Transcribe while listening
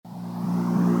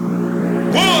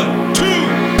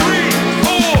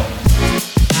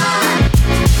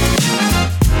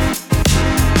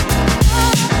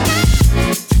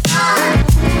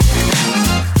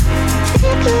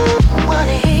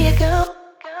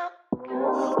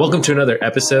Welcome to another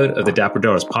episode of the Dapper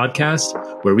Dollars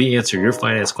podcast, where we answer your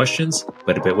finance questions,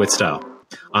 but a bit with style.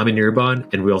 I'm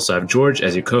Anirban, and we also have George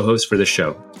as your co-host for the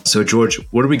show. So George,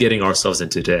 what are we getting ourselves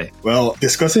into today? Well,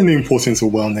 discussing the importance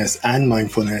of wellness and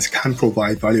mindfulness can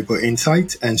provide valuable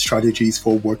insights and strategies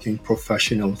for working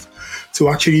professionals to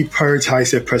actually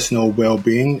prioritize their personal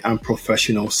well-being and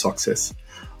professional success.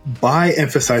 By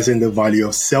emphasizing the value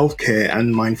of self-care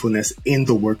and mindfulness in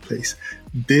the workplace,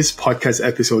 this podcast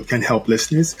episode can help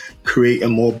listeners create a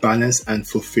more balanced and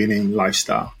fulfilling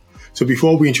lifestyle. So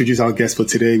before we introduce our guest for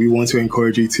today, we want to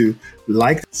encourage you to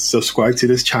subscribe to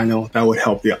this channel. That would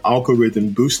help the algorithm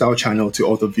boost our channel to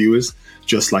other viewers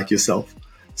just like yourself.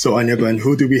 So Anirban,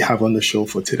 who do we have on the show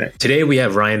for today? Today we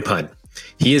have Ryion Pun.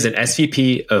 He is an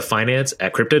SVP of finance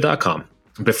at crypto.com.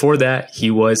 Before that, he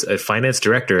was a finance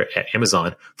director at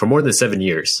Amazon for more than 7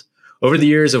 years. Over the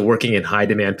years of working in high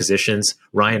demand positions,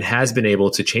 Ryion has been able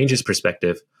to change his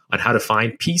perspective on how to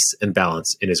find peace and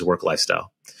balance in his work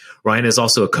lifestyle. Ryion is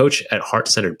also a coach at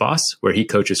Heart-Centered Boss, where he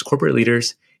coaches corporate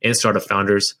leaders and startup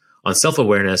founders on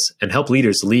self-awareness and help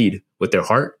leaders lead with their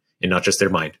heart and not just their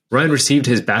mind. Ryion received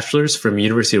his bachelor's from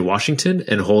University of Washington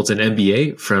and holds an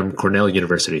MBA from Cornell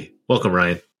University. Welcome,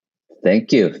 Ryion.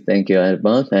 Thank you. Thank you,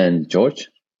 Anirban and George.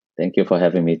 Thank you for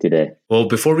having me today. Well,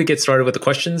 before we get started with the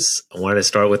questions, I wanted to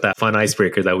start with that fun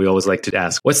icebreaker that we always like to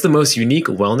ask. What's the most unique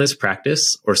wellness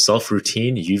practice or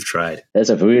self-routine you've tried? That's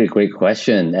a really great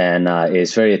question. And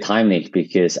it's very timely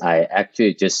because I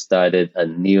actually just started a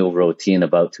new routine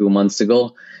about 2 months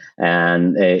ago.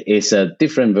 And it's a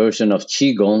different version of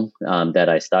Qigong that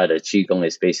I started. Qigong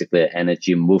is basically an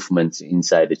energy movement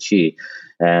inside the Qi.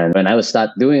 And when I was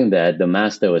start doing that, the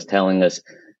master was telling us,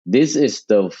 this is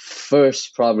the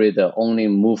first, probably the only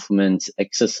movement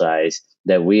exercise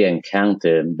that we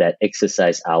encounter that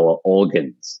exercise our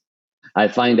organs. I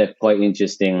find that quite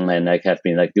interesting, and I have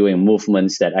been doing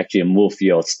movements that actually move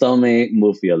your stomach,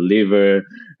 move your liver,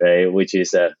 right? Which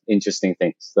is an interesting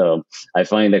thing. So I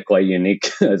find that quite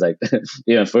unique.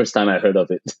 It's first time I heard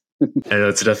of it. I know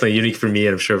it's definitely unique for me,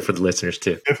 and I'm sure for the listeners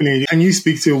too. Definitely. Can you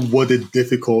speak to what the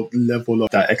difficult level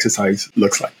of that exercise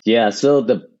looks like? Yeah, so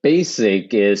the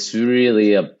basic is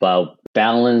really about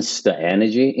balance the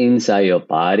energy inside your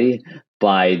body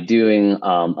by doing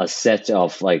a set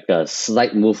of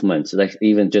slight movements,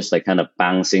 even just kind of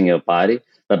bouncing your body.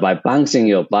 But by bouncing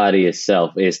your body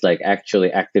itself is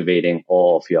actually activating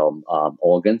all of your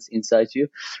organs inside you,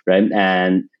 right?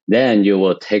 And then you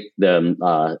will take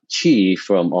the qi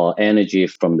from or energy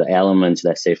from the elements,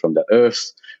 let's say from the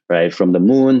earth, right, from the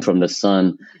moon, from the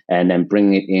sun, and then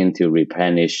bring it in to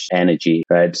replenish energy,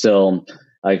 right? So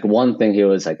one thing he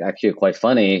was actually quite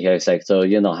funny. He was so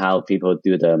you know how people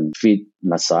do the feet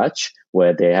massage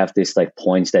where they have these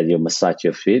points that you massage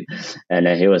your feet. And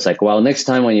then he was well, next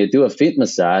time when you do a feet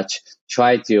massage,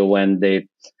 try to, when they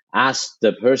ask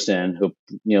the person who,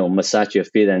 massage your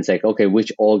feet and say, okay,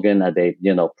 which organ are they,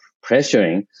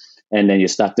 pressuring? And then you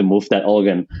start to move that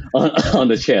organ on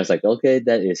the chair. It's okay,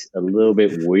 that is a little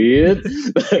bit weird,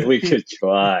 but we could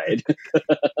try it.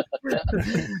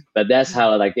 But that's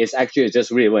how, it's actually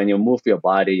just really when you move your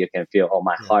body, you can feel, oh,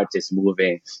 my heart is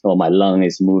moving, or my lung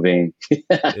is moving.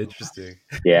 Interesting.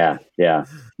 Yeah.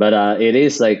 But it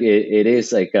is it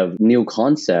is a new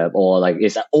concept, or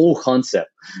it's an old concept,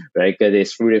 right? Because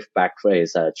it's really back for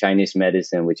Chinese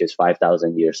medicine, which is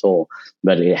 5,000 years old,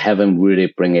 but it haven't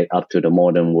really bring it up to the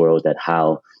modern world that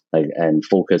how and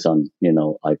focus on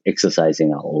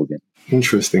exercising our organ.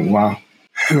 Interesting. Wow.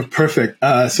 Perfect.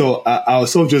 So I'll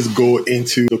sort of just go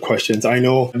into the questions. I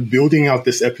know building out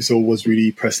this episode was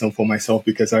really personal for myself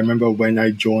because I remember when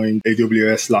I joined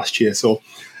AWS last year. So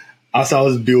as I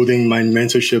was building my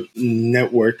mentorship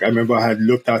network, I remember I had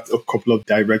looked at a couple of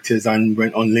directors and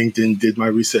went on LinkedIn, did my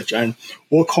research. And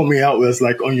what caught me out was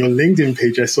on your LinkedIn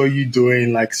page, I saw you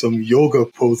doing some yoga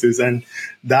poses. And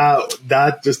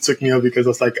that just took me out because I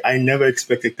was I never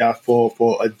expected that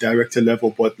for a director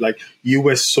level. But you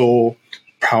were so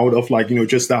proud of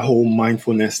just that whole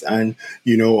mindfulness and,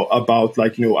 about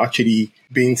actually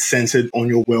being centered on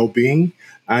your well-being.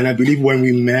 And I believe when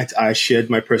we met, I shared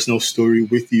my personal story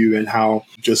with you and how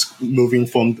just moving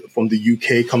from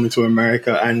the UK, coming to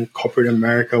America, and corporate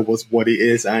America was what it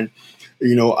is. And,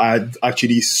 I'd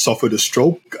actually suffered a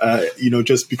stroke,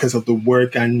 just because of the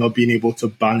work and not being able to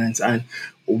balance. And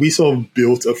we sort of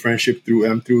built a friendship through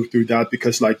that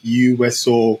because you were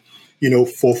so,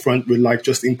 forefront with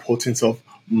just the importance of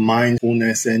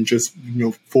mindfulness and just,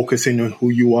 focusing on who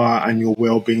you are and your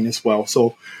well-being as well.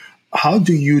 So how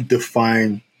do you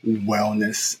define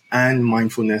wellness and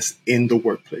mindfulness in the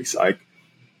workplace?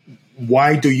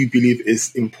 Why do you believe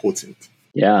it's important?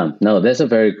 Yeah, no, that's a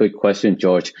very good question,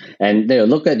 George. And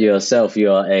look at yourself.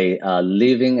 You're a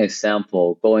living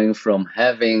example, going from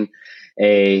having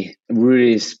a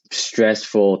really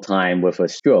stressful time with a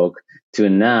stroke to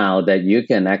now that you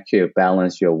can actually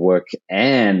balance your work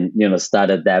and start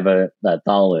a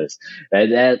dollars. Right?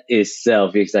 That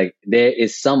itself is like there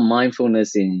is some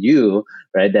mindfulness in you,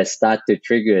 right, that start to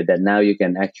trigger that now you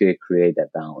can actually create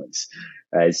that balance.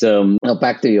 Right. So now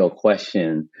back to your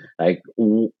question, like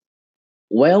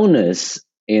wellness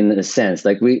in a sense,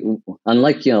 like we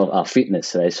unlike our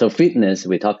fitness, right? So fitness,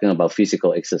 we're talking about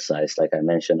physical exercise, like I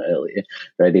mentioned earlier,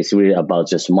 right? It's really about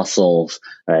just muscles,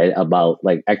 right? About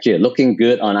like actually looking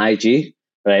good on IG,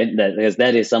 right? That because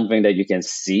that is something that you can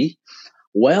see.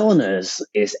 Wellness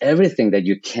is everything that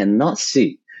you cannot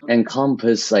see,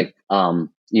 encompass like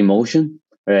emotion,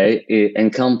 right? It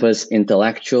encompass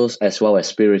intellectuals as well as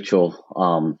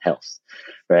spiritual health,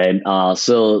 right?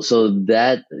 So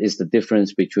that is the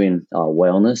difference between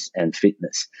wellness and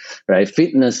fitness, right?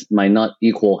 Fitness might not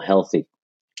equal healthy.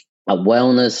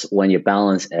 Wellness, when you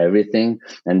balance everything,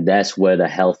 and that's where the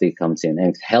healthy comes in.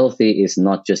 And healthy is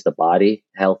not just the body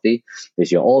healthy; it's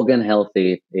your organ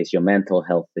healthy, it's your mental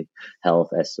health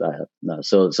as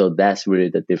so that's really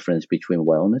the difference between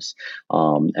wellness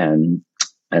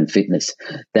and fitness.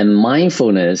 Then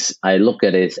mindfulness, I look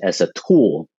at it as a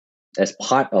tool, as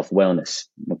part of wellness.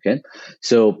 Okay,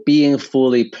 so being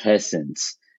fully present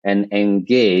and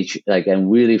engage, like,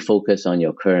 and really focus on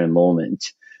your current moment,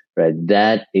 right?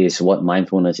 That is what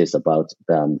mindfulness is about,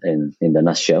 in the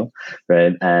nutshell,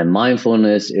 right? And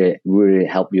mindfulness, it really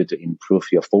help you to improve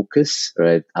your focus,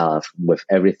 right? With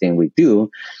everything we do,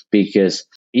 because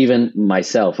even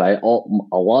myself, a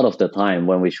lot of the time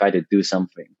when we try to do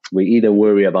something, we either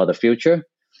worry about the future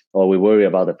or we worry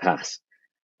about the past,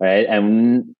 right?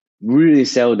 And really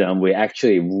seldom we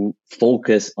actually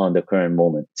focus on the current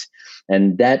moment.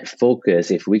 And that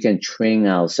focus, if we can train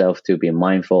ourselves to be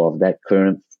mindful of that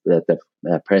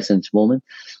the present moment,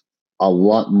 a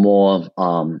lot more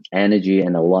energy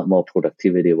and a lot more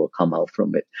productivity will come out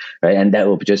from it, right? And that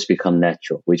will just become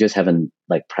natural. We just haven't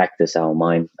like practiced our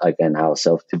mind again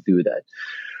ourselves to do that.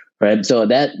 Right. So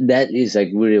that is like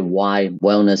really why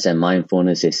wellness and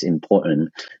mindfulness is important.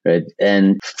 Right.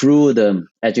 And through the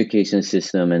education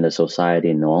system and the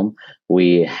society norm,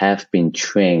 we have been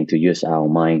trained to use our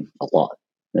mind a lot.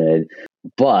 Right?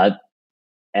 But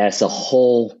as a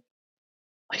whole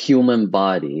human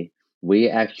body, we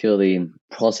actually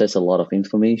process a lot of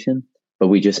information, but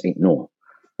we just ignore.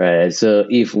 Right. So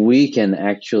if we can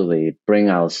actually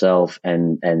bring ourselves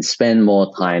and spend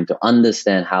more time to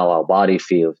understand how our body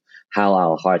feels, how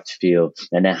our hearts feel,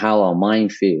 and then how our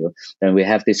mind feel, then we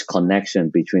have this connection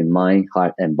between mind,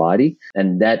 heart, and body,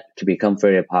 and that can become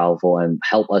very powerful and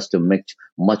help us to make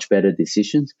much better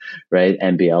decisions, right?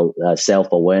 And be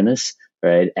self-awareness,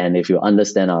 right? And if you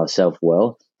understand ourselves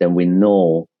well, then we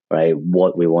know, right,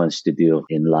 what we want to do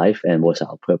in life and what's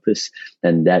our purpose,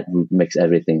 and that makes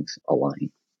everything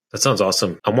align. That sounds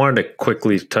awesome. I wanted to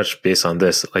quickly touch base on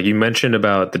this. Like you mentioned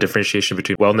about the differentiation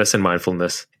between wellness and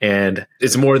mindfulness, and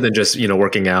it's more than just,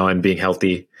 working out and being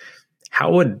healthy.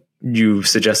 How would you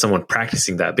suggest someone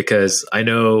practicing that? Because I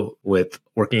know with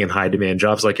working in high demand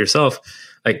jobs like yourself,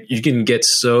 like you can get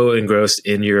so engrossed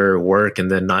in your work and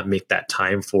then not make that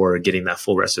time for getting that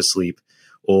full rest of sleep,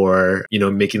 or,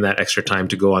 making that extra time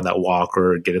to go on that walk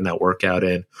or getting that workout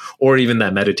in, or even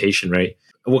that meditation, right?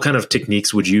 What kind of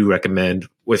techniques would you recommend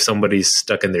if somebody's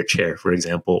stuck in their chair, for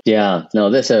example? Yeah, no,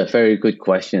 that's a very good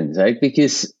question, right?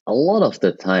 Because a lot of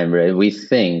the time, right, we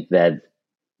think that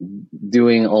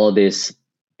doing all this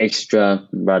extra,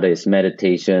 rather it's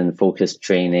meditation, focus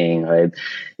training, right,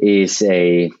 is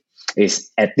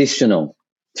additional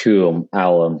to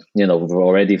our,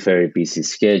 already very busy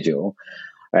schedule,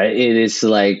 right? It is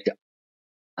like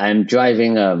I'm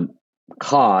driving a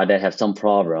car that has some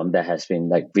problem that has been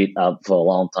like beat up for a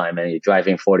long time, and you're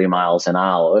driving 40 miles an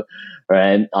hour,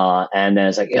 right? And then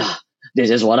it's like, yeah, this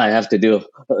is what I have to do,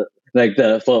 like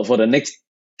for the next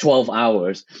 12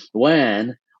 hours.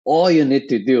 When all you need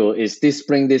to do is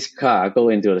bring this car, go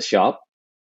into the shop,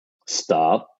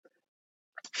 stop,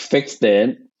 fix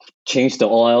it, change the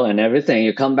oil and everything.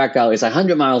 You come back out, it's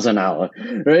 100 miles an hour,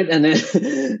 right? And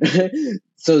then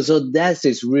so that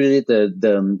is really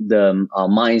the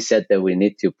mindset that we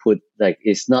need to put. Like,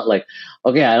 it's not like,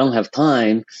 okay, I don't have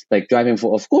time, like driving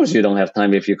for, of course you don't have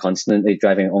time if you're constantly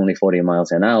driving only 40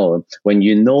 miles an hour, when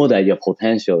you know that your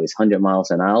potential is 100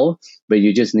 miles an hour, but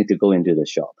you just need to go into the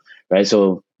shop, right?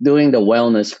 So doing the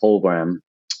wellness program,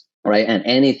 right, and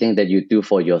anything that you do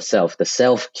for yourself, the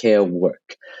self-care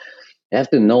work, you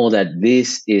have to know that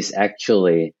this is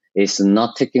actually It's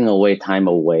not taking away time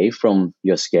away from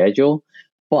your schedule,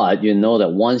 but you know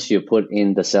that once you put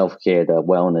in the self-care, the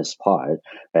wellness part,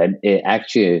 right, it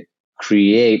actually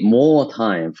create more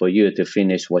time for you to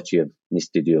finish what you need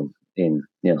to do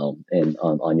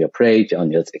on your plate,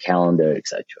 on your calendar,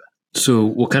 etc. So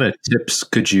what kind of tips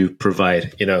could you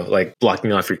provide? Like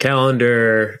blocking off your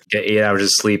calendar, get 8 hours of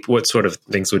sleep. What sort of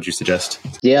things would you suggest?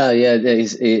 Yeah.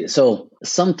 So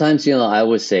sometimes, I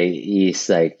would say it's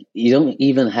like you don't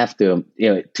even have to,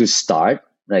 to start,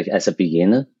 like as a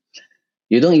beginner,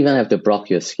 you don't even have to block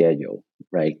your schedule,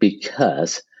 right?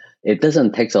 Because it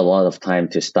doesn't take a lot of time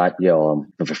to start your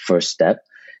first step.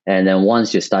 And then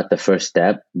once you start the first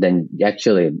step, then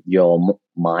actually your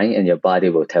mind and your body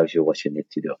will tell you what you need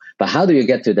to do. But how do you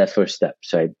get to that first step?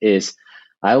 So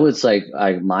I would say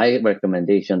my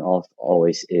recommendation of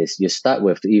always is you start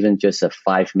with even just a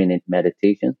 5-minute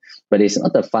meditation, but it's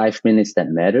not the 5 minutes that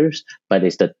matters, but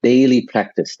it's the daily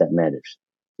practice that matters.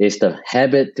 It's the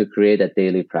habit to create a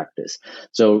daily practice.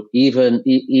 So even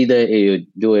either you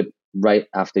do it right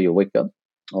after you wake up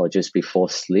or just before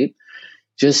sleep,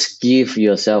 just give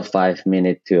yourself 5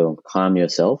 minutes to calm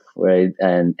yourself, right?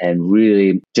 And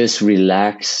really just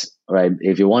relax, right?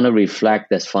 If you want to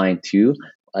reflect, that's fine too.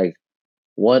 Like,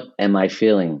 what am I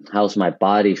feeling? How's my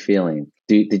body feeling?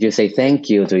 Did you say thank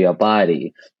you to your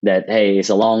body that, hey, it's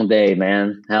a long day,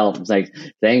 man? Help. It's like,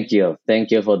 thank you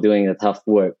for doing the tough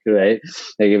work, right?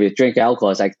 Like if you drink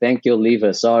alcohol, it's like, thank you,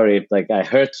 liver, sorry, like I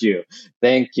hurt you.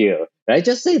 Thank you, right?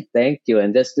 Just say thank you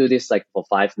and just do this like for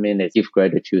 5 minutes. Give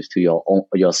gratitude to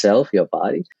yourself, your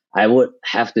body. I would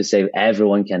have to say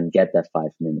everyone can get that 5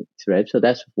 minutes, right? So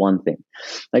that's one thing.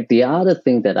 Like the other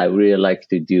thing that I really like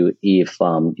to do if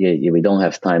we don't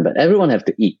have time, but everyone have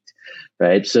to eat,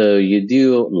 right? So you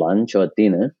do lunch or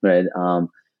dinner, right?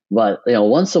 But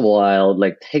once in a while,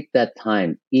 like take that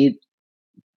time, eat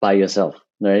by yourself,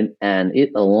 right? And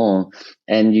eat alone,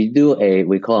 and you do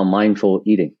we call a mindful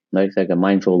eating, right? It's like a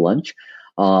mindful lunch,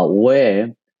 where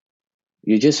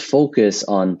you just focus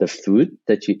on the food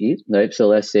that you eat, right? So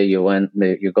let's say you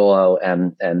go out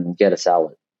and get a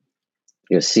salad.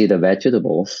 You see the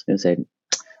vegetables and say,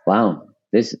 wow,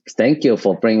 thank you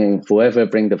for whoever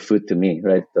bring the food to me,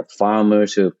 right? The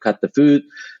farmers who cut the food,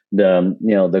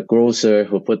 the grocer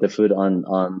who put the food on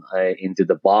into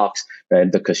the box, right?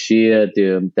 The cashier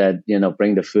that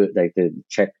bring the food, like to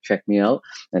check me out,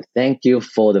 and thank you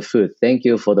for the food. Thank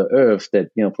you for the earth that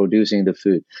producing the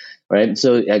food, right?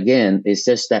 So again, it's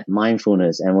just that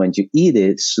mindfulness, and when you eat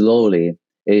it slowly,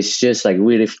 it's just like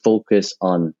really focus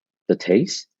on the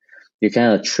taste. You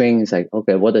kind of train, it's like,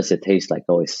 okay, what does it taste like?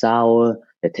 Oh, it's sour.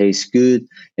 It tastes good.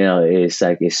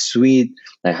 It's sweet.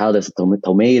 Like, how does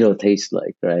tomato taste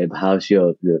like, right? How's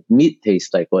the meat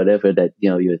taste like? Whatever that,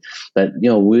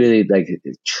 really like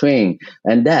train.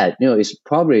 And that, is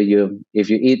probably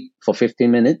if you eat for 15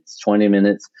 minutes, 20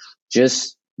 minutes,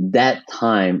 just that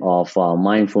time of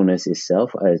mindfulness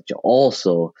itself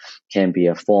also can be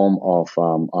a form of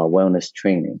wellness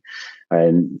training.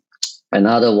 And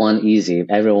another one, easy.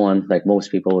 Everyone, like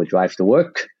most people who drive to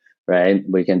work, right?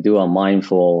 We can do a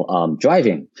mindful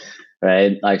driving,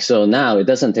 right? Like, so now it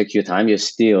doesn't take you time. You're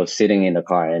still sitting in the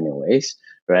car anyways,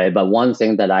 right? But one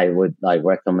thing that I would like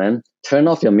recommend, turn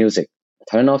off your music,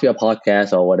 turn off your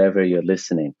podcast or whatever you're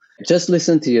listening. Just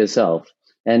listen to yourself.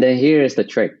 And then here is the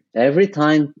trick. Every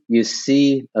time you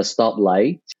see a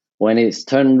stoplight, when it's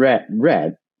turned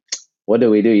red, what do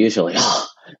we do usually? Oh,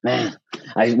 man,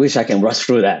 I wish I can rush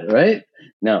through that, right?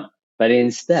 No, but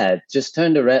instead, just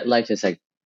turn the red light. Just like,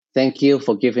 thank you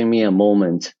for giving me a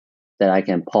moment that I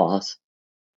can pause.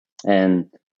 And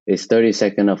it's 30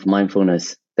 seconds of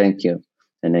mindfulness. Thank you.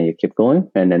 And then you keep going,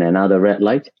 and then another red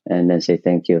light, and then say,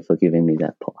 thank you for giving me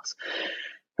that pause.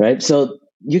 Right? So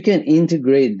you can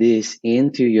integrate this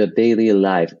into your daily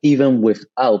life, even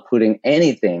without putting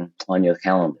anything on your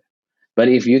calendar. But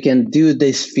if you can do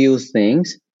these few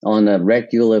things on a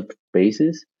regular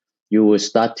basis, you will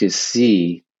start to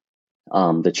see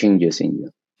the changes in you.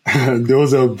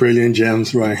 Those are brilliant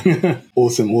gems, right?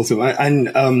 Awesome.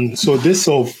 And so this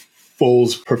sort of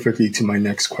falls perfectly to my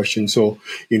next question. So,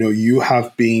 you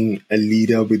have been a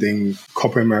leader within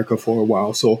corporate America for a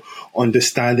while. So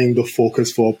understanding the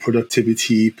focus for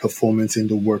productivity, performance in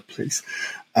the workplace.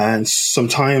 And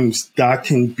sometimes that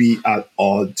can be at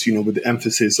odds, with the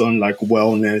emphasis on like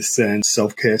wellness and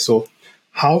self-care. So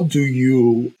how do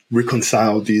you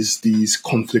reconcile these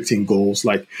conflicting goals?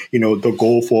 Like, the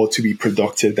goal to be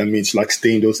productive, that means like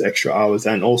staying those extra hours,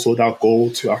 and also that goal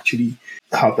to actually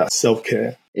have that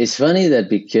self-care. It's funny that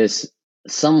because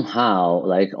somehow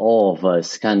like all of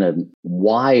us kind of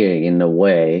wire in a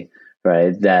way,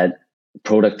 right, that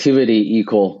productivity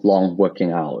equal long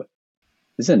working hour,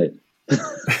 isn't it?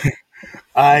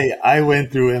 I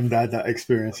went through that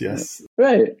experience. Yes.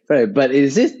 Right, right. But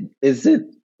is it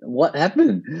what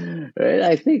happened? Right.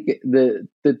 I think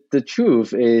the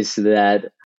truth is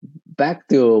that, back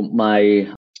to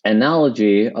my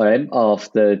analogy, right, of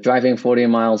the driving 40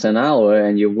 miles an hour,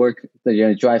 and you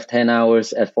drive 10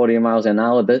 hours at 40 miles an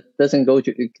hour, that doesn't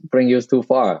bring you too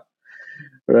far,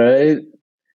 right?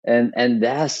 And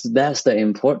that's the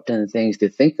important things to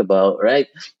think about, right?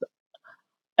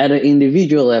 At an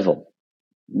individual level,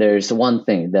 there's one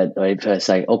thing that, right, it's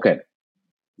like, okay,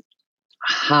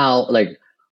 how, like,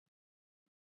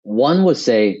 one would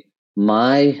say,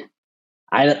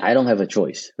 I don't have a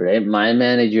choice, right? My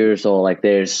managers, or like,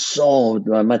 there's so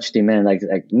much demand,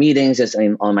 like meetings is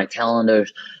on my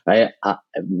calendars, right?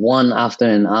 One after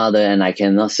another, and I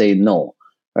cannot say no,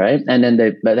 right? And then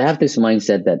but they have this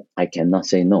mindset that I cannot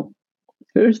say no.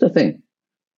 Here's the thing: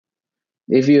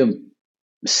 if you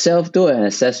self do an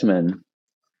assessment,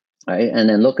 right, and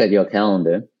then look at your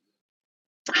calendar,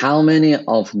 how many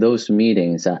of those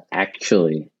meetings are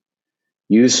actually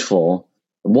useful?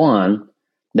 One,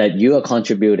 that you are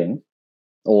contributing,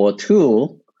 or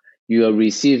two, you are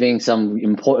receiving some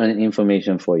important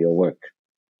information for your work,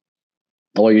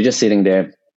 or you're just sitting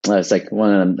there. It's like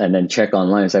one, and then check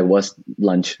online. It's like, what's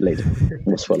lunch later?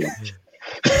 What's for lunch?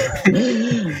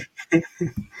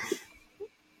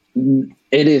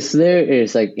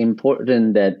 It's like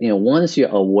important that, once you're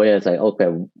aware, it's like, okay,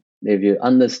 if you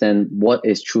understand what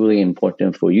is truly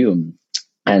important for you,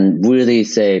 and really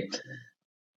say,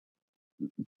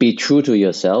 be true to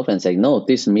yourself and say, no,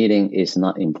 this meeting is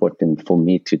not important for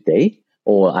me today,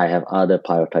 or I have other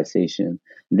prioritization.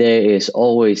 There is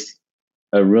always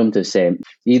a room to say,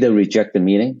 either reject the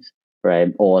meetings,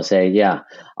 right? Or say, yeah,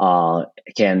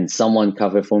 can someone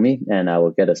cover for me? And I will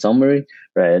get a summary,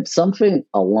 right? Something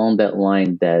along that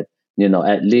line that,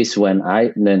 at least when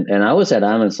I was at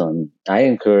Amazon, I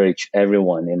encourage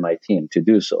everyone in my team to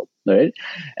do so, right?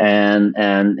 And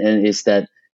it's that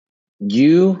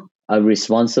you are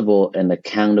responsible and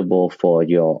accountable for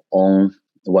your own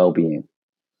well-being,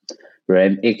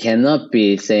 right? It cannot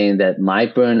be saying that my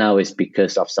burnout is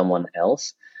because of someone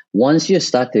else. Once you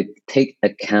start to take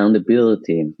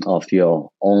accountability of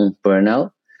your own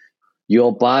burnout,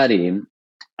 your body,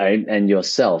 right, and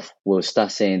yourself will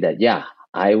start saying that, yeah,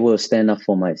 I will stand up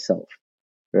for myself,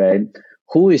 right?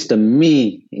 Who is the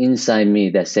me inside me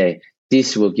that say,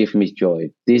 this will give me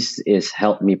joy, this is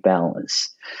help me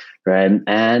balance, right?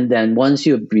 And then once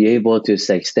you be able to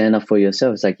say, stand up for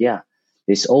yourself, it's like, yeah,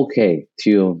 it's okay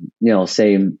to,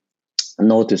 say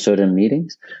no to certain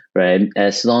meetings, right?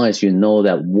 As long as you know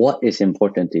that what is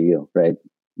important to you, right?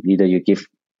 Either you give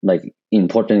like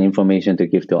important information to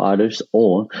give to others,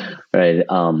 or right,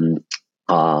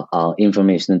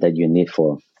 information that you need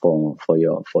for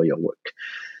your work.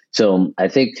 So I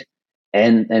think,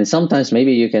 and sometimes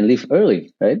maybe you can leave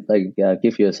early, right? Like,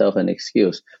 give yourself an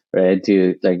excuse, right?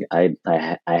 To like, I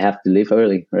have to leave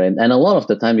early, right? And a lot of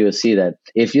the time you will see that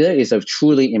if there is a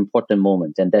truly important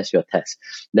moment, and that's your test,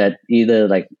 that either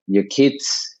like your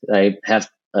kids, right, have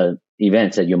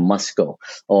events that you must go,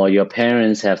 or your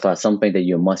parents have something that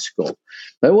you must go.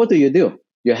 But what do?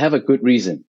 You have a good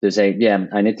reason to say, yeah,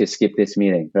 I need to skip this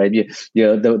meeting, right?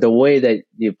 The way that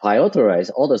you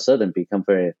prioritize all of a sudden become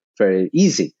very, very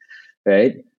easy,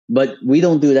 right? But we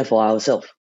don't do that for ourselves,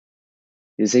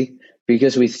 you see,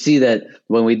 because we see that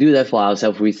when we do that for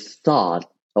ourselves, we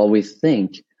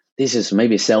think this is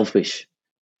maybe selfish,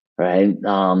 right?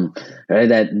 Right?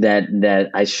 That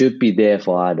I should be there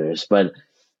for others. But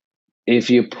if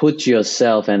you put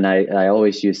yourself, and I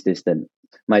always use this, then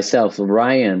myself,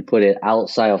 Ryion, put it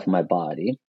outside of my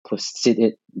body, sit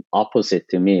it opposite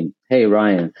to me. Hey,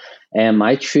 Ryion, am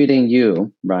I treating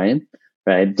you, Ryion,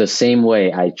 right, the same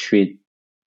way I treat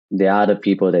the other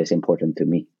people that's important to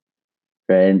me,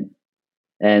 right?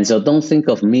 And so don't think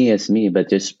of me as me, but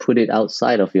just put it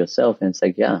outside of yourself and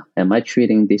say, yeah, am I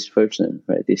treating this person,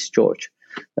 right, this George,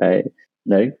 right,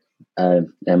 right?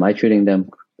 Am I treating them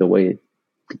the way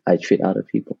I treat other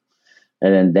people?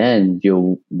 And then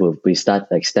you will be start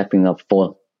like stepping up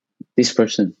for this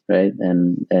person, right?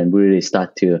 And really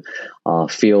start to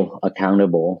feel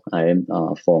accountable,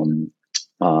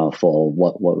 for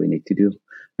what we need to do,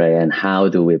 right? And how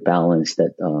do we balance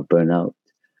that burnout?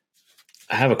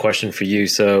 I have a question for you.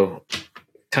 So,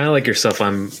 kind of like yourself,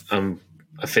 I'm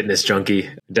a fitness junkie.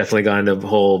 Definitely got into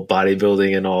whole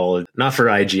bodybuilding and all. Not for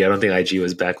IG. I don't think IG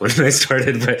was back when I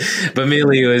started, but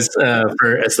mainly it was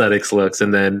for aesthetics looks.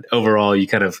 And then overall, you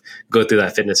kind of go through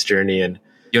that fitness journey and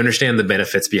you understand the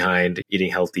benefits behind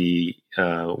eating healthy,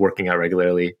 working out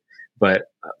regularly. But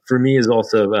for me, is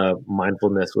also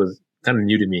mindfulness was kind of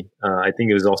new to me. I think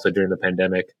it was also during the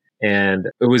pandemic. And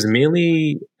it was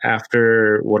mainly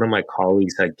after one of my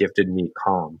colleagues had gifted me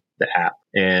Calm, the app.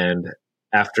 And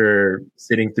after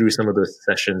sitting through some of those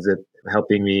sessions, it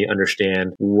helping me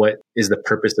understand what is the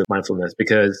purpose of mindfulness.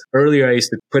 Because earlier I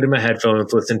used to put in my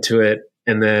headphones, listen to it,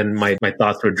 and then my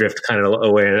thoughts would drift kind of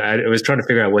away. And I was trying to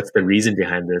figure out what's the reason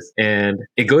behind this. And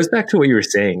it goes back to what you were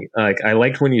saying. Like, I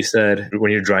liked when you said,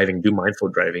 when you're driving, do mindful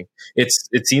driving. It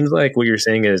seems like what you're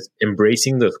saying is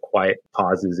embracing those quiet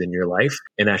pauses in your life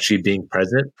and actually being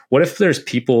present. What if there's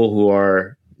people who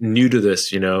are new to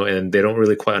this, and they don't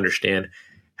really quite understand?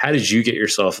 How did you get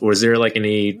yourself? Was there like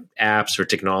any apps or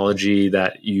technology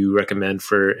that you recommend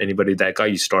for anybody that got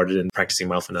you started in practicing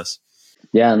mindfulness?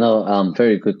 Yeah, no,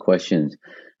 very good questions,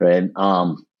 right?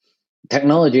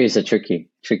 Technology is a tricky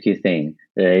thing,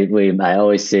 right? I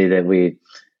always say that we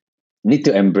need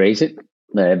to embrace it,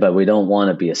 right? But we don't want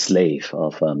to be a slave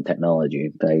of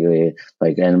technology.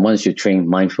 And once you train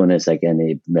mindfulness,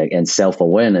 and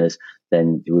self-awareness,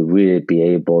 then we really be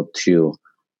able to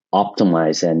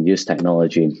optimize and use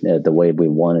technology the way we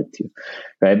want it to,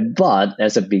 right? But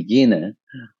as a beginner,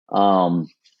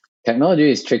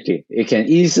 technology is tricky. It can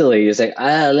easily, it's like,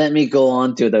 let me go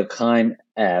on to the Tame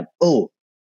app. Oh,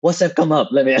 WhatsApp come up.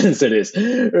 Let me answer this,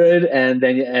 right? And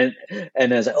then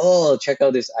and it's like, oh, check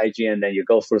out this IG, and then you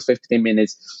go through 15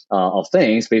 minutes of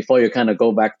things before you kind of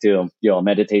go back to your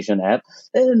meditation app,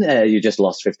 and you just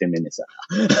lost 15 minutes.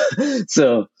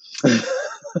 So.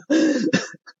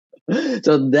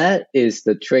 So that is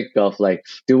the trick of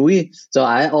so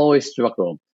I always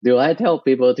struggle. Do I tell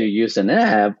people to use an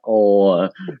app, or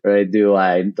right, do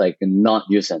I not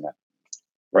use an app?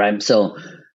 Right. So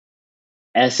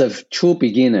as a true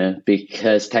beginner,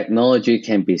 because technology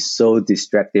can be so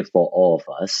distracting for all of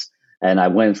us, and I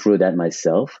went through that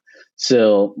myself.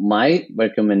 So my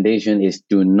recommendation is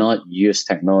do not use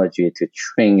technology to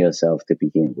train yourself to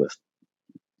begin with.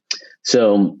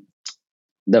 So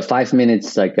the 5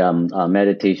 minutes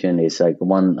meditation is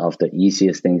one of the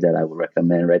easiest things that I would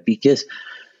recommend, right? Because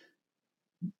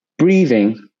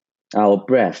breathing, our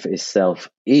breath itself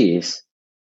is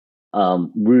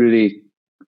really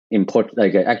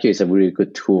important. Actually, it's a really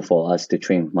good tool for us to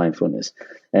train mindfulness.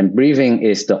 And breathing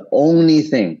is the only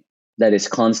thing that is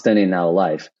constant in our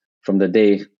life from the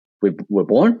day we were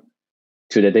born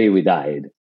to the day we died.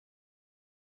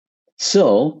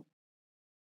 So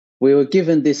we were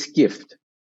given this gift,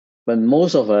 but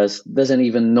most of us doesn't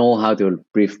even know how to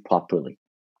breathe properly,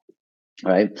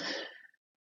 right?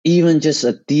 Even just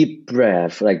a deep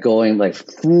breath, going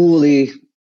fully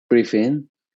breathe in,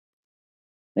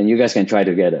 and you guys can try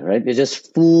together, right? You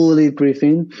just fully breathe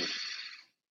in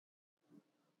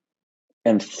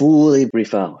and fully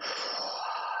breathe out.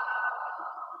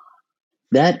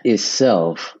 That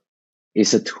itself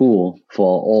is a tool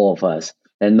for all of us.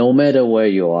 And no matter where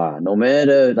you are, no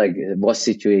matter what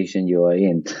situation you are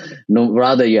in,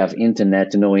 rather you have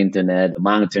internet, no internet,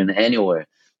 mountain, anywhere,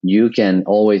 you can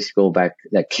always go back,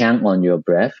 count on your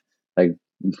breath,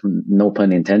 no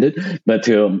pun intended, but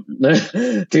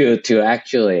to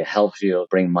actually help you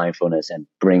bring mindfulness and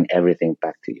bring everything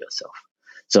back to yourself.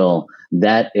 So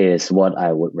that is what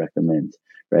I would recommend,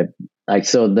 right?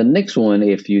 So the next one,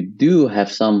 if you do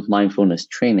have some mindfulness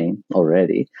training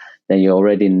already, then you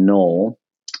already know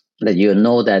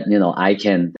that I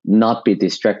can not be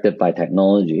distracted by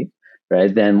technology,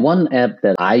 right? Then one app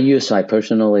that I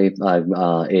personally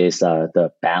is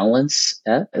the Balance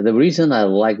app. The reason I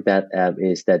like that app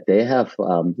is that they have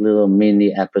little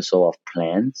mini episode of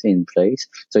plans in place.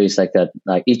 So it's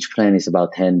each plan is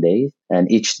about 10 days,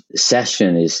 and each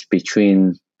session is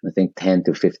between, I think, 10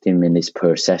 to 15 minutes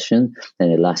per session,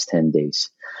 and it lasts 10 days.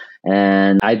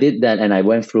 And I did that, and I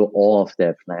went through all of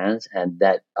their plans, and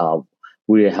that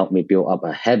really helped me build up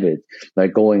a habit,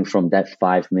 going from that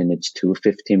 5 minutes to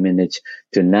 15 minutes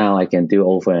to now I can do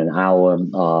over an hour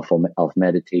of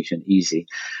meditation easy.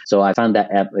 So I found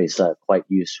that app is quite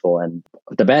useful, and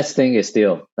the best thing is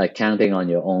still counting on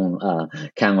your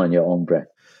own breath.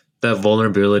 That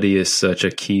vulnerability is such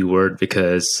a key word,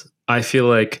 because I feel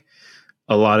like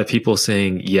a lot of people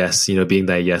saying yes, being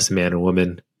that yes man or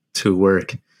woman to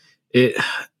work,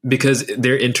 because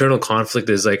their internal conflict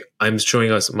is I'm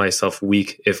showing myself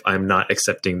weak if I'm not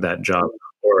accepting that job,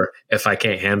 or if I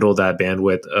can't handle that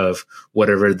bandwidth of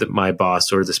whatever my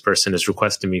boss or this person is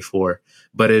requesting me for.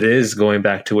 But it is going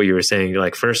back to what you were saying,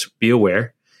 first be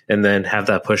aware and then have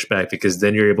that pushback, because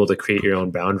then you're able to create your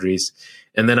own boundaries.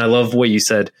 And then I love what you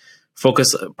said,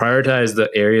 prioritize the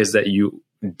areas that you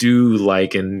do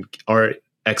like and are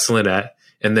excellent at,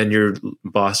 and then your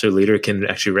boss or leader can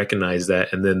actually recognize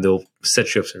that, and then they'll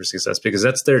set you up for success, because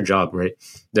that's their job, right?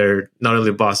 They're not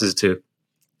only bosses to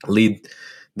lead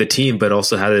the team, but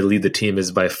also how they lead the team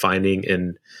is by finding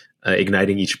and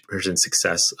igniting each person's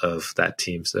success of that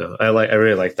team. So I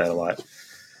really like that a lot.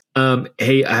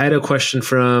 Hey, I had a question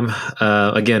from,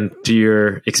 again, to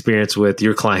your experience with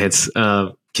your clients.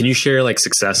 Can you share like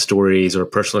success stories or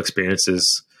personal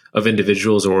experiences of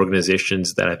individuals or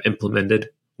organizations that have implemented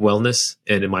wellness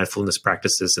and mindfulness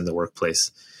practices in the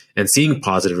workplace and seeing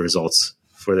positive results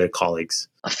for their colleagues?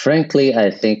 Frankly,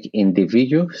 I think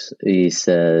individuals is,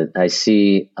 I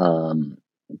see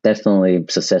definitely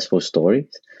successful stories.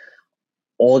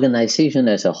 Organization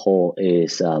as a whole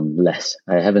is less.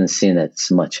 I haven't seen it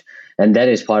as much. And that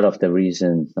is part of the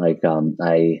reason, I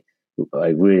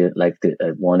really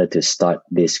wanted to start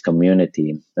this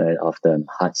community of the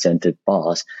heart-centered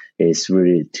boss, is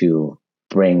really to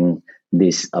bring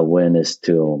this awareness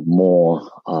to more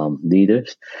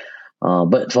leaders.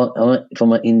 But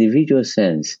from an individual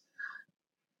sense,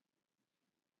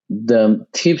 the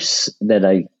tips that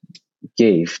I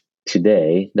gave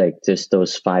today, like just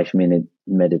those 5-minute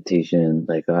meditation,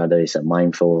 like whether it's a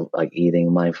mindful like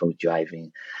eating, mindful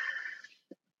driving,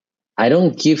 I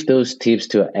don't give those tips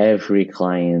to every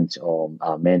client or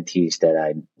mentees that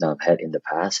I've had in the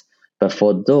past. But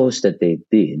for those that they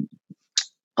did,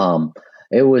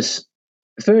 it was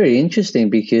very interesting,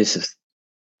 because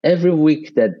every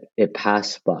week that it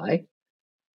passed by,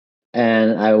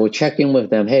 and I would check in with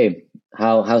them, hey,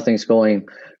 how things going,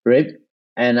 right?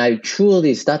 And I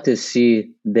truly start to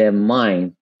see their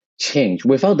mind change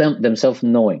without themselves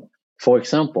knowing. For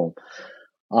example,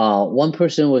 one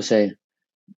person would said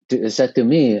to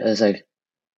me, "It's like,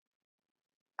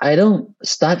 I don't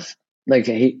start like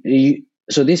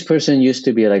so this person used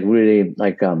to be like really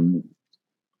like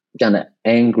kind of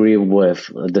angry with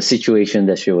the situation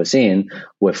that she was in,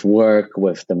 with work,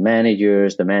 with the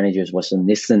managers. The managers wasn't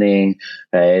listening,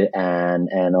 right?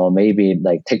 And or maybe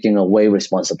like taking away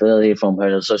responsibility from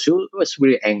her. So she was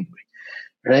really angry,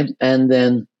 right? And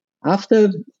then after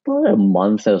about a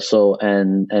month or so,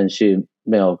 and she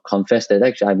confessed that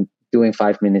actually I'm doing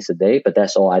 5 minutes a day, but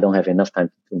that's all. I don't have enough time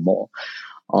to do more.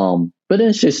 But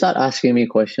then she started asking me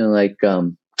questions like,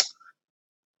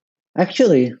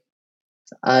 actually,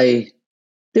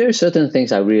 there are certain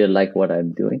things I really like what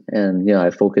I'm doing, and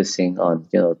I'm focusing on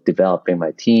developing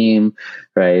my team,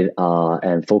 right,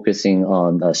 and focusing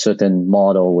on a certain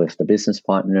model with the business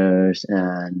partners,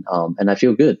 and I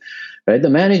feel good, right. The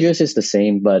managers is the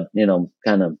same, but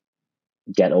kind of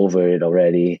get over it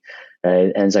already,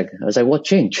 right. And I was like, what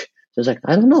changed? So it's like,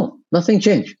 I don't know, nothing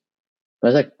changed. I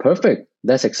was like, perfect.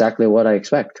 That's exactly what I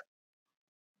expect,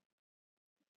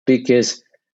 because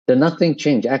the nothing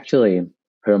changed. Actually,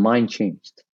 her mind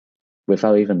changed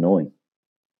without even knowing.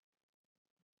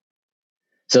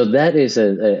 So that is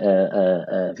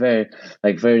a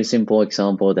very simple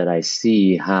example that I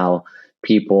see how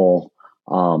people,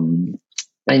 and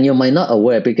you might not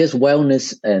aware, because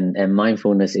wellness and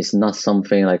mindfulness is not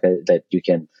something like that you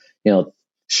can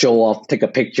show off, take a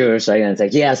picture, right, and it's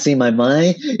like, yeah, see my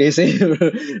mind.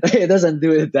 It doesn't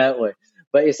do it that way,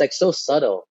 but it's like so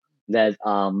subtle that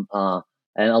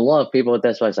and a lot of people,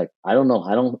 that's why it's like, I don't know,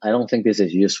 I don't think this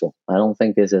is useful, I don't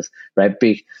think this is right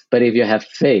big. But if you have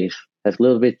faith, have a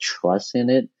little bit trust in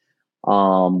it,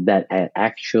 that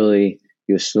actually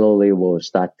you slowly will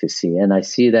start to see. And I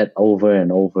see that over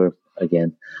and over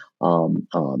again.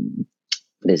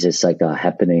 This is like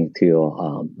happening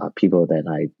to people that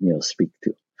I speak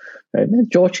to. Right,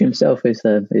 and George himself is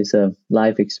a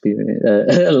life experience,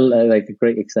 like a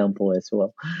great example as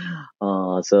well.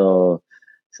 So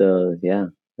yeah.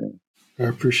 I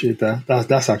appreciate that.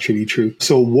 That's actually true.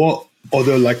 So what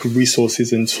other like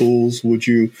resources and tools would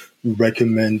you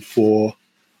recommend for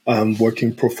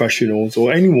working professionals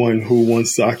or anyone who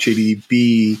wants to actually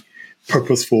be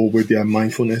purposeful with their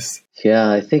mindfulness? Yeah,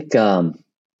 I think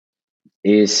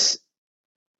is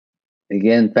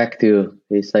again back to,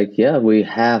 it's like, yeah, we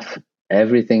have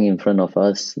everything in front of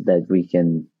us that we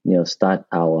can start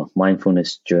our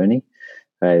mindfulness journey,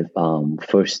 right.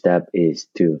 First step is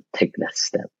to take that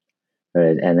step,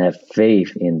 right, and have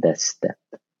faith in that step,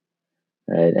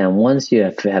 right. And once you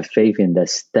have faith in that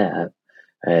step,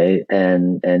 right,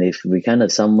 and if we kind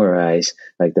of summarize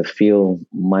like the few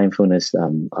mindfulness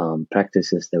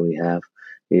practices that we have,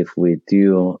 if we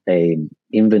do a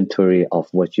inventory of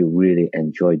what you really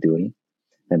enjoy doing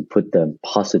and put the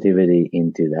positivity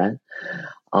into that,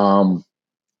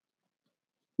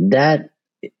 that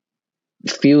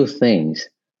few things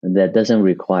that doesn't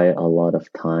require a lot of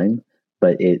time,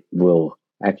 but it will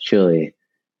actually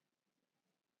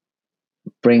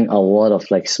bring a lot of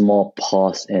like small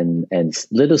pause and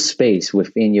little space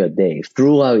within your day,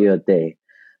 throughout your day,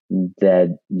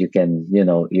 that you can,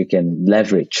 you can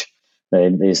leverage.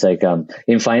 Right? It's like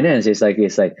in finance, it's like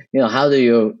how do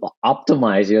you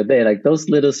optimize your day? Like those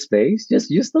little space, just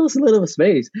use those little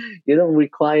space. You don't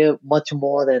require much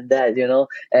more than that,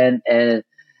 and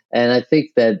I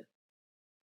think that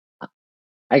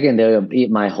I can tell you,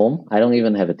 my home, I don't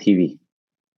even have a TV.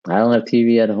 I don't have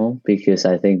TV at home because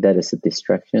I think that is a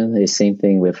distraction. The same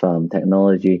thing with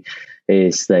technology.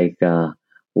 It's like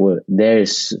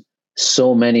there's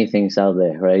so many things out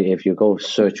there, right? If you go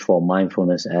search for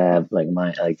mindfulness app, like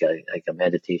a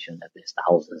meditation app, there's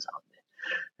thousands out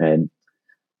there. And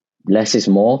less is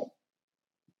more.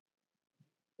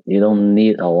 You don't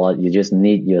need a lot. You just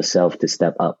need yourself to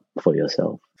step up for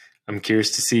yourself. I'm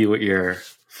curious to see what your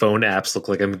phone apps look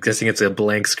like. I'm guessing it's a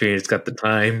blank screen. It's got the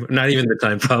time, not even the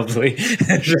time, probably.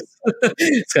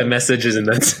 It's got messages and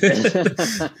that's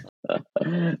it.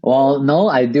 Well, no,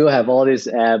 I do have all this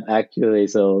app actually.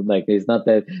 So like, it's not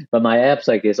that, but my apps,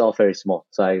 like, it's all very small.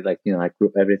 So I I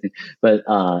group everything, but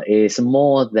it's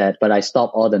more that, but I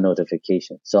stop all the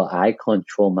notifications. So I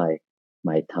control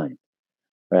my time,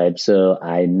 right? So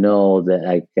I know that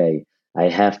I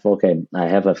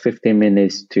have a 15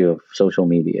 minutes to social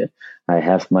media. I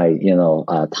have my,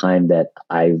 time that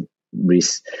I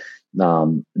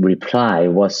reply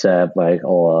WhatsApp, like,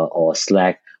 or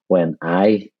Slack when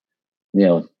I,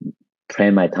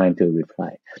 plan my time to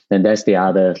reply. And that's the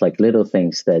other like little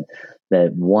things that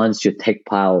once you take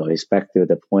power, it's back to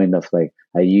the point of like,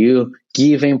 are you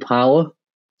giving power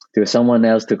to someone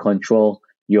else to control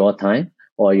your time,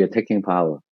 or you're taking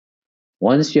power?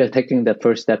 Once you're taking the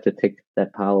first step to take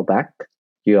that power back,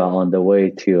 you are on the way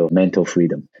to mental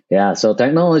freedom. Yeah. So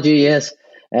technology, yes,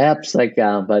 apps, like,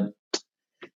 but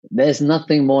there's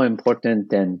nothing more important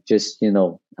than just,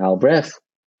 our breath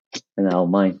and our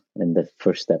mind, and the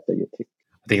first step that you take.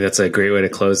 I think that's a great way to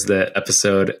close the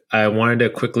episode. I wanted to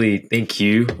quickly thank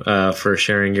you for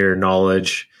sharing your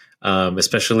knowledge,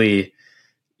 especially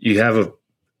you have a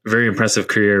very impressive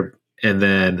career. And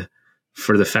then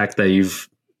for the fact that you've,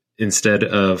 instead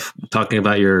of talking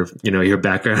about your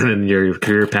background and your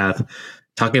career path,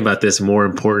 talking about this more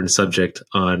important subject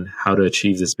on how to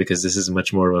achieve this, because this is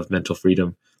much more of mental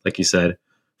freedom, like you said,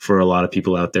 for a lot of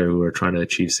people out there who are trying to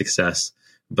achieve success,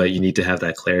 but you need to have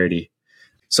that clarity.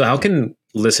 So how can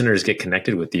listeners get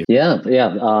connected with you?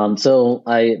 Yeah. So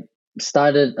I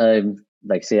started,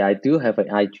 I do have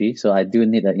an IG, so I do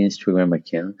need an Instagram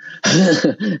account,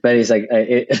 but it's like,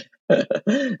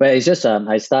 but it's just,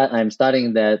 I'm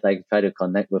starting that, like, try to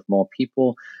connect with more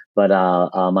people, but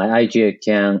my IG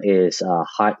account is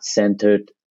heart-centered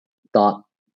dot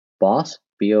boss,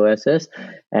 BOSS,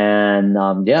 and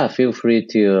feel free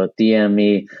to DM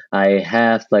me. I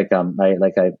have like I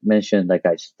mentioned, like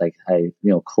I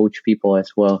coach people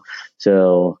as well.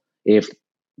 So if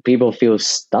people feel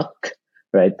stuck,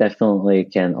 right, definitely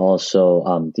can also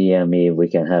DM me. We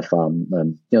can have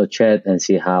chat and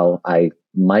see how I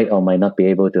might or might not be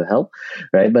able to help,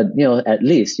 right? But at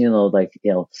least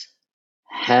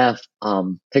have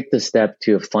take the step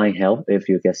to find help if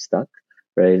you get stuck,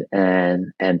 right?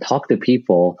 And talk to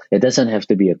people. It doesn't have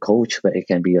to be a coach, but it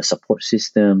can be a support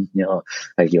system,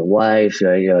 like your wife,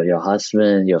 your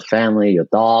husband, your family, your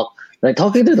dog. Like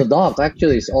talking to the dog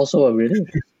actually is also a relief,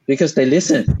 because they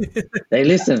listen. They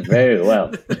listen very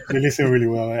well. They listen really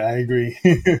well. I agree.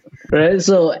 Right.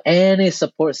 So any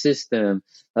support system,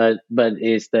 but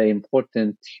it's the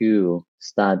important to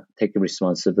start taking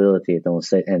responsibility. Don't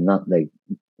say, and not like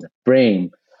brain.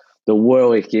 The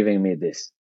world is giving me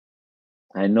this.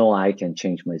 I know I can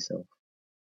change myself.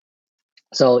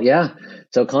 So yeah,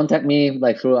 so contact me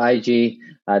like through IG.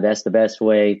 That's the best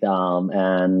way.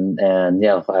 And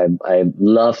yeah, I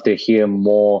love to hear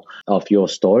more of your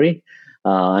story.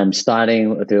 I'm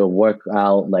starting to work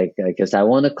out, like, because I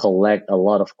want to collect a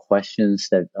lot of questions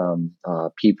that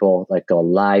people, like a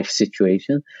live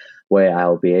situation where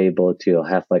I'll be able to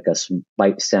have like a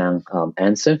bite sound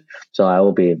answer. So I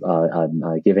will be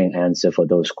giving answer for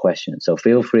those questions. So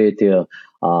feel free to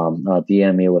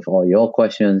DM me with all your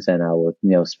questions, and I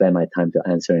will spend my time to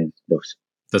answering those.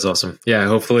 That's awesome. Yeah,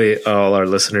 hopefully all our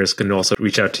listeners can also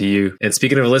reach out to you. And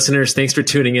speaking of listeners, thanks for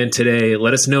tuning in today.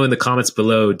 Let us know in the comments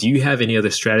below, do you have any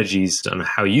other strategies on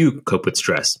how you cope with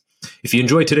stress? If you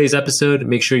enjoyed today's episode,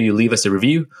 make sure you leave us a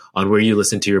review on where you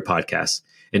listen to your podcast.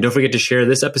 And don't forget to share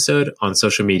this episode on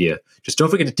social media. Just don't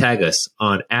forget to tag us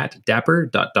on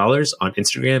 @dapper.dollars on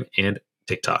Instagram and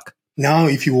TikTok. Now,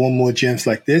 if you want more gems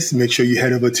like this, make sure you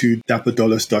head over to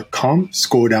dapperdollars.com,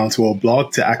 scroll down to our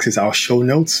blog to access our show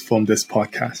notes from this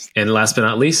podcast. And last but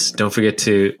not least, don't forget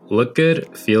to look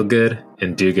good, feel good,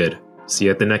 and do good. See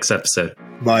you at the next episode.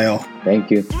 Bye, all.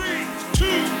 Thank you. 3, 2,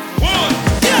 1.